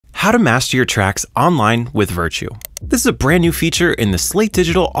how to master your tracks online with VIRTU. This is a brand new feature in the Slate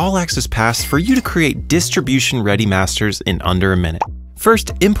Digital All Access Pass for you to create distribution-ready masters in under a minute.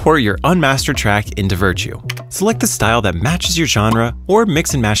 First, import your unmastered track into VIRTU. Select the style that matches your genre or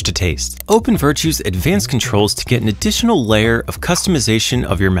mix and match to taste. Open VIRTU's advanced controls to get an additional layer of customization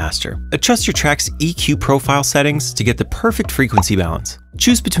of your master. Adjust your track's EQ profile settings to get the perfect frequency balance.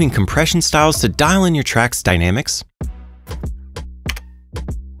 Choose between compression styles to dial in your track's dynamics.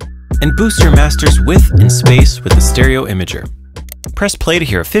 And boost your master's width and space with the stereo imager. Press play to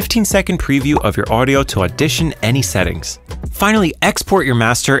hear a 15-second preview of your audio to audition any settings. Finally, export your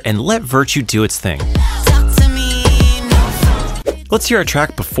master and let VIRTU do its thing. Let's hear a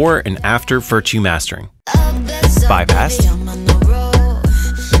track before and after VIRTU mastering. Bypass.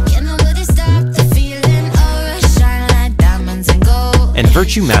 And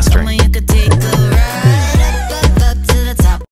VIRTU mastering.